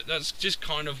 but that's just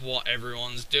kind of what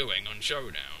everyone's doing on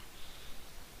Showdown.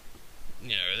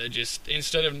 They're just,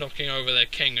 instead of knocking over their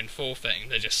king and forfeiting,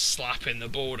 they're just slapping the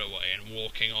board away and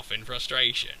walking off in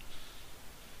frustration.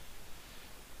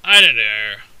 I don't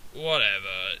know.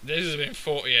 Whatever. This has been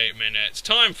 48 minutes.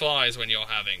 Time flies when you're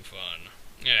having fun.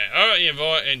 Yeah, I hope you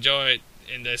enjoyed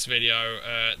in this video.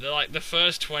 The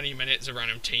first 20 minutes of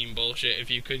random team bullshit, if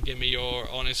you could give me your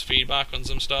honest feedback on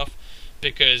some stuff.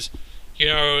 Because...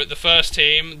 the first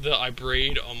team that I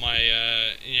breed on my,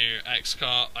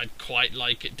 X-Cart, I'd quite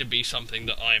like it to be something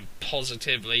that I'm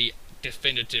positively,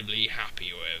 definitively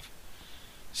happy with.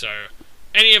 So,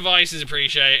 any advice is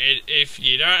appreciated. If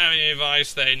you don't have any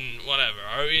advice, then whatever.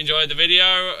 I hope you enjoyed the video,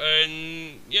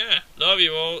 and yeah, love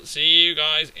you all. See you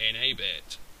guys in a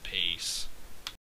bit. Peace.